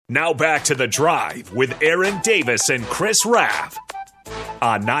Now back to The Drive with Aaron Davis and Chris Raff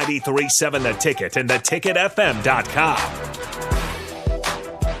on 93.7 The Ticket and theticketfm.com.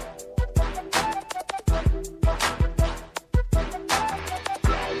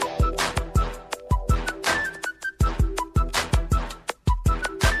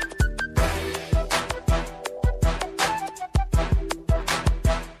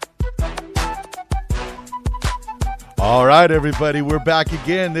 All right, everybody, we're back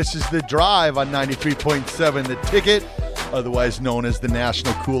again. This is The Drive on 93.7 The Ticket, otherwise known as the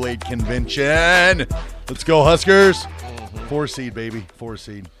National Kool-Aid Convention. Let's go, Huskers. 4 seed, baby. 4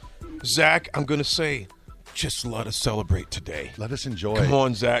 seed. Zach, I'm going to say, just let us celebrate today. Let us enjoy. Come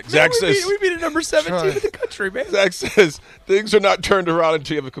on, Zach. Zach says we beat a number 17 in the country, man. Zach says things are not turned around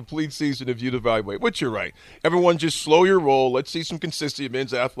until you have a complete season of you to evaluate, which you're right. Everyone just slow your roll. Let's see some consistency in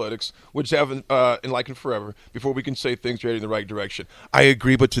men's athletics, which haven't enlightened forever, before we can say things are heading in the right direction. I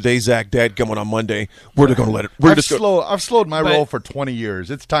agree, but today, Zach, Dad, coming on Monday, we're just going to let it. I've slowed my roll for 20 years.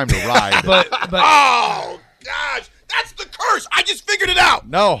 It's time to ride. but oh, gosh, that's the curse. I just figured it out.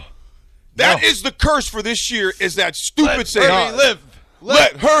 No. That is the curse for this year, is that stupid saying. Herbie live.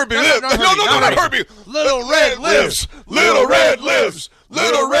 Let Herbie live. No, not Herbie. Little Red lives. Little Red lives.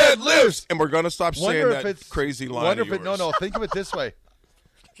 Little Red lives. And we're going to stop saying that crazy line of yours. No, think of it this way.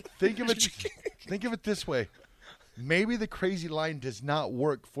 Think of it this way. Maybe the crazy line does not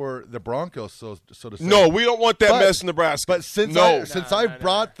work for the Broncos, so to say. No, we don't want that mess in Nebraska. But since I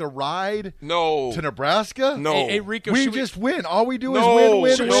brought the ride to Nebraska, Hey, Rico, we just win. All we do is win,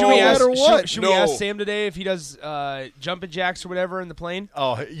 no matter what. Should we ask Sam today if he does jumping jacks or whatever in the plane?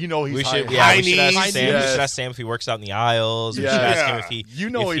 Oh, you know he's we should ask Sam. We should ask Sam if he works out in the aisles. We should ask him if he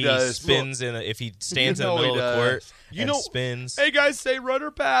does. Spins if he stands in the middle of the court and spins. Hey guys, say run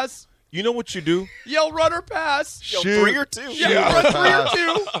or pass. You know what you do? Yell run or pass. Shoot. Yell 3 or 2. Yeah, run 3 or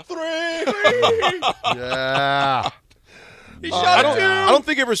 2. 3. Yeah. He shot 2. I don't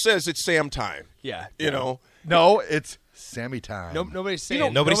think it ever says it's Sam time. Yeah. You know? No, it's Sammy time. Nobody's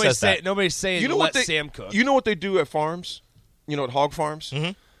saying. Nobody says that. Nobody's saying. Let Sam cook. You know what they do at farms? You know, at hog farms.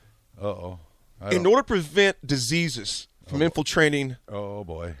 Mm-hmm. Uh-oh. In order to prevent diseases from infiltrating. Oh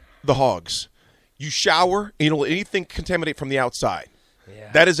boy. The hogs, you shower and you don't let anything contaminate from the outside.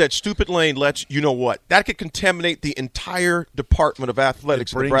 Yeah. That is that stupid lane lets you know what? That could contaminate the entire Department of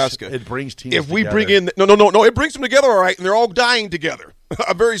Athletics in Nebraska. It brings teams if we together. bring in no, it brings them together all right, and they're all dying together.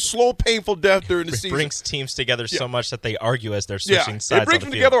 A very slow, painful death during the season. It brings teams together so much that they argue as they're switching sides. It brings on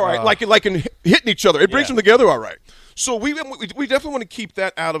them the field. together all right, like in hitting each other. It brings them together all right. So we definitely want to keep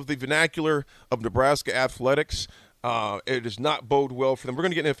that out of the vernacular of Nebraska athletics. It does not bode well for them. We're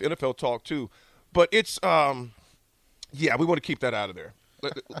going to get into NFL talk too, but it's we want to keep that out of there.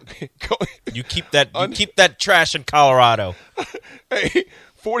 You keep that trash in Colorado. Hey,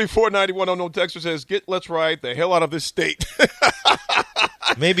 4491 unknown texter says, let's ride the hell out of this state.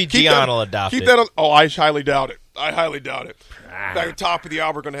 Maybe Dion will adopt keep it. That I highly doubt it. Back at the top of the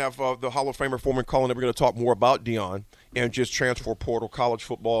hour, we're going to have the Hall of Famer Foreman calling it. We're going to talk more about Dion and just transfer portal, college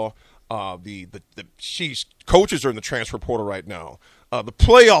football. Coaches are in the transfer portal right now. The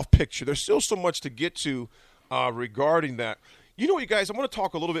playoff picture. There's still so much to get to regarding that. You know what, you guys, I want to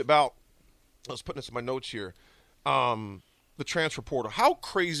talk a little bit about, I was putting this in my notes here, the transfer portal. How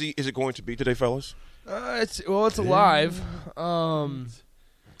crazy is it going to be today, fellas? It's alive. I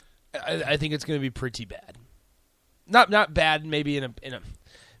think it's going to be pretty bad. Not bad, maybe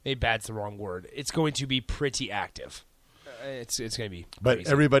maybe bad's the wrong word. It's going to be pretty active. It's going to be But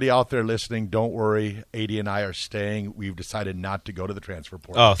crazy. everybody out there listening, don't worry. 80 and I are staying. We've decided not to go to the transfer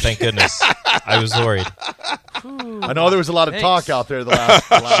portal. Oh, thank goodness. I was worried. I know there was a lot of talk out there the last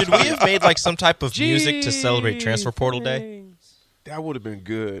Should we have made some type of music to celebrate Transfer Portal Day? That would have been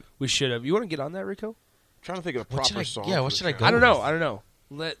good. We should have. You want to get on that, Rico? I'm trying to think of a proper song. Yeah, what should I go? I don't know.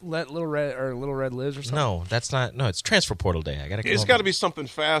 Let Little Red lives or something. No, that's not. No, it's Transfer Portal Day. I got to. It's got to be something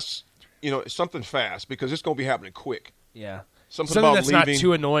fast. Something fast because it's going to be happening quick. Yeah. Something about that's leaving. not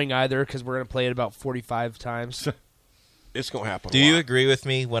too annoying either because we're going to play it about 45 times. It's going to happen. Do you agree with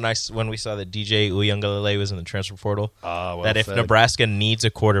me when we saw that DJ Uiagalelei was in the transfer portal? Well that if said. Nebraska needs a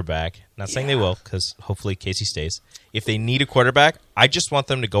quarterback, not saying they will because hopefully Casey stays. If they need a quarterback, I just want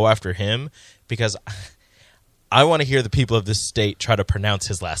them to go after him because I want to hear the people of this state try to pronounce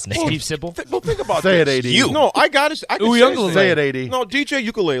his last name. Steve Simple. Think about Say this. it, AD. You. No, I got it. Say it, AD. No, DJ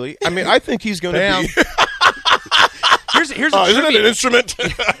Ukulele. I mean, I think he's going to be. Here's a isn't it an instrument?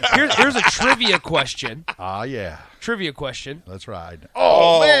 here's a trivia question. Yeah. Trivia question. Let's ride.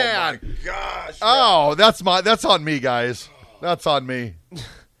 Oh man. My gosh. Oh, that's on me, guys. That's on me.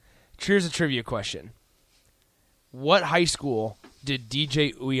 Here's a trivia question. What high school did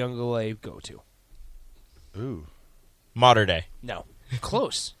DJ Uyunglele go to? Ooh, Mater Day. No.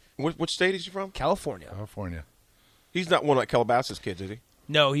 Close. Which state is he from? California. California. He's not one of Calabasas kids, is he?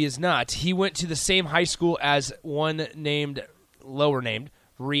 No, he is not. He went to the same high school as one lower named,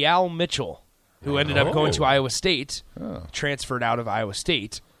 Rhule Mitchell, who ended up going to Iowa State, transferred out of Iowa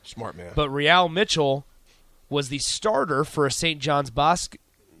State. Smart man. But Rhule Mitchell was the starter for a St. John's Bosco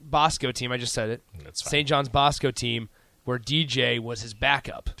team. I just said it. That's fine. St. John's Bosco team, where DJ was his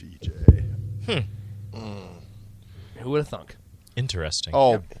backup. DJ. Who would have thunk? Interesting.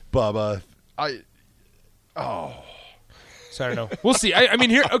 Oh, Bubba. So I don't know. We'll see. I mean,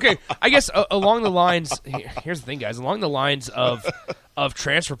 here. Okay, I guess along the lines. Here's the thing, guys. Along the lines of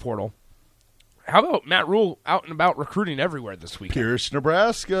transfer portal. How about Matt Rhule out and about recruiting everywhere this week? Pierce,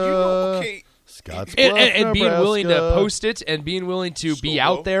 Nebraska. Okay. Scottsbluff, And being willing to Nebraska. post it and being willing to be Scobo.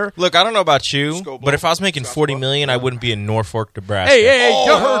 out there. Look, I don't know about you, Scobo. but if I was making $40 million, I wouldn't be in Norfolk, Nebraska. Hey,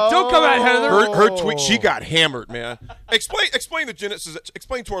 don't come at Heather. Her tweet, she got hammered, man. Explain the genesis.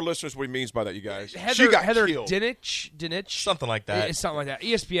 Explain to our listeners what he means by that, you guys. She got Heather killed. Dinich, Something like that. It's something like that.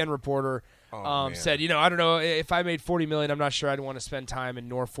 ESPN reporter man. said, I don't know if I made $40 million. I'm not sure I'd want to spend time in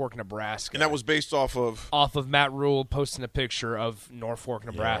Norfolk, Nebraska. And that was based off of Matt Rhule posting a picture of Norfolk,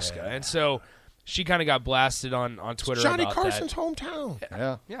 Nebraska, and so she kind of got blasted on Twitter. Johnny about Carson's that.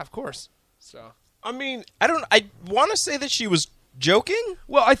 hometown. Yeah, of course. So. I mean, I want to say that she was joking.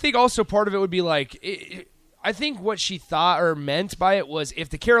 Well, I think also part of it would be like, I think what she thought or meant by it was, if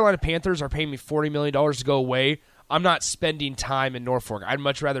the Carolina Panthers are paying me $40 million to go away, I'm not spending time in Norfolk. I'd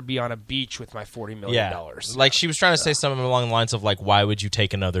much rather be on a beach with my $40 million. Yeah, like she was trying to say something along the lines of like, why would you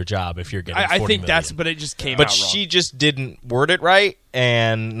take another job if you're getting? I $40 think million? but it just came But out wrong. she just didn't word it right,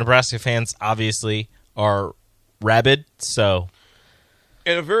 and Nebraska fans obviously are rabid. So,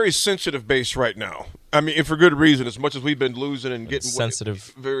 in a very sensitive base right now. I mean, and for good reason. As much as we've been losing and getting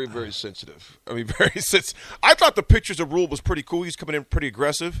sensitive. very, very sensitive. I mean, very sensitive. I thought the pictures of Rhule was pretty cool. He's coming in pretty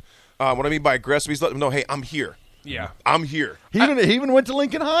aggressive. What I mean by aggressive, he's letting them know, hey, I'm here. Yeah. I'm here. He even went to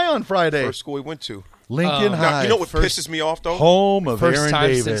Lincoln High on Friday. First school he went to. Lincoln High. Now, you know what pisses me off, though? Home of First Aaron time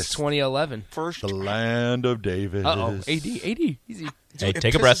Davis. since 2011. First. The land of Davis. Uh-oh. AD. Easy. hey, It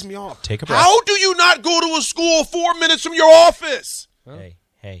take a pisses breath. me off. Take a breath. How do you not go to a school 4 minutes from your office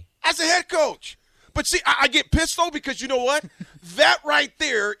Hey. as a head coach? But see, I get pissed, though, because you know what? That right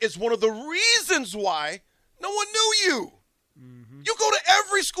there is one of the reasons why no one knew you. You go to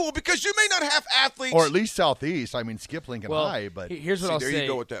every school because you may not have athletes. Or at least Southeast. I mean, skip Lincoln Well, High, but here's what See, I'll there say. you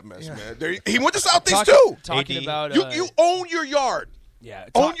go with that mess, man. He went to Southeast, Talking AD. about too. You own your yard. yeah,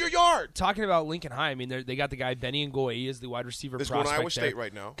 Own your yard. talking about Lincoln High. I mean, they got the guy Benny Ngoyi as the wide receiver This going prospect to Iowa there, State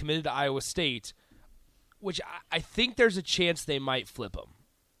right now. committed to Iowa State, which I think there's a chance they might flip him.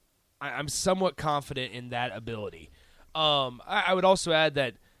 I'm somewhat confident in that ability. I would also add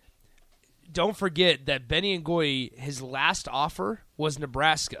that don't forget that Benny Ngoyi, his last offer was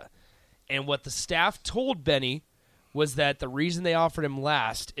Nebraska. And what the staff told Benny was that the reason they offered him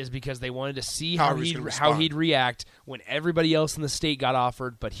last is because they wanted to see How how he was he'd gonna how respond. he'd react when everybody else in the state got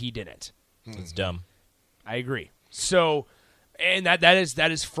offered, but he didn't. It's dumb. I agree. So, and that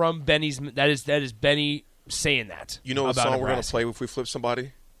is from Benny's. That is Benny saying that. You know what about song we're going to Nebraska. play if we flip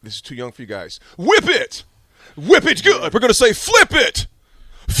somebody? This is too young for you guys. Whip it! Whip it good! We're going to say flip it!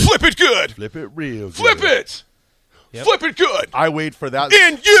 Flip it good! flip it real good. Flip it! Yep. Flip it good! I wait for that.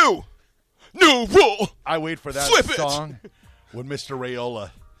 In you! New rule! I wait for that Flip it. song when Mr.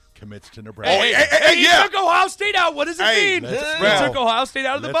 Rayola commits to Nebraska. He yeah! took Ohio State out. What does it Hey, mean? let's He go. took Ohio State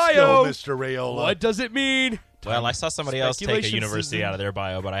out of the Let's bio. go, Mr. Rayola. What does it mean? Well, I saw somebody else take a Speculation university season. out of their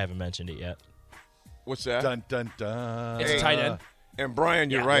bio, but I haven't mentioned it yet. What's that? Dun, dun, dun. It's a tight end. And Brian,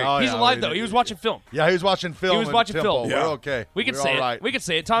 you're Yeah. right. Oh, He's yeah, alive we- though. He was watching film. Yeah, he was watching film. He was in watching Temple. film. Yeah. We're okay. We can We're say all it. right. We can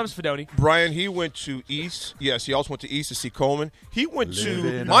say it. Thomas Fedoni. Brian, he went to East. Yes, he also went to East to see Coleman. He went to,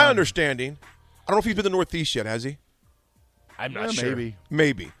 Living my on- understanding, I don't know if he's been to Northeast yet, has he? I'm Yeah, not sure. maybe.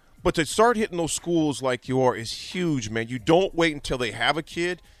 Maybe. But to start hitting those schools like you are is huge, man. You don't wait until they have a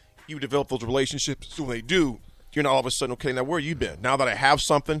kid. You develop those relationships. So when they do, you're not all of a sudden, okay, now where you been? Now that I have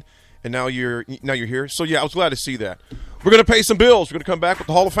something, and now you're here. So, yeah, I was glad to see that. We're going to pay some bills. We're going to come back with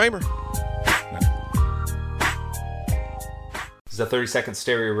the Hall of Famer. This is a 30-second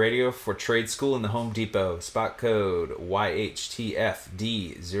stereo radio for trade school in the Home Depot. Spot code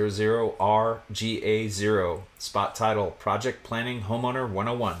YHTFD00RGA0. Spot title, Project Planning Homeowner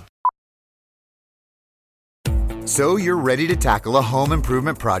 101. So you're ready to tackle a home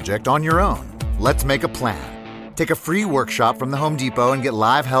improvement project on your own. Let's make a plan. Take a free workshop from the Home Depot and get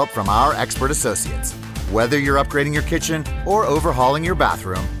live help from our expert associates. Whether you're upgrading your kitchen or overhauling your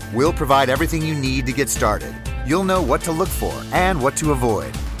bathroom, we'll provide everything you need to get started. You'll know what to look for and what to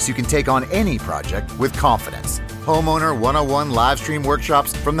avoid, so you can take on any project with confidence. Homeowner 101 live stream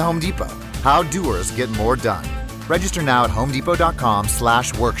workshops from the Home Depot. How doers get more done. Register now at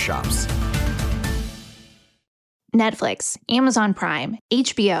homedepot.com/workshops. Netflix, Amazon Prime,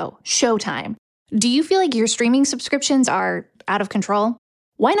 HBO, Showtime. Do you feel like your streaming subscriptions are out of control?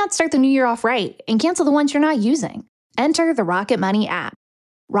 Why not start the new year off right and cancel the ones you're not using? Enter the Rocket Money app.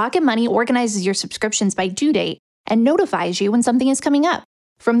 Rocket Money organizes your subscriptions by due date and notifies you when something is coming up.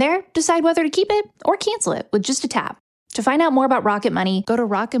 From there, decide whether to keep it or cancel it with just a tap. To find out more about Rocket Money, go to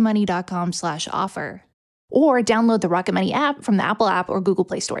rocketmoney.com/offer or download the Rocket Money app from the Apple app or Google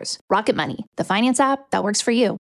Play stores. Rocket Money, the finance app that works for you.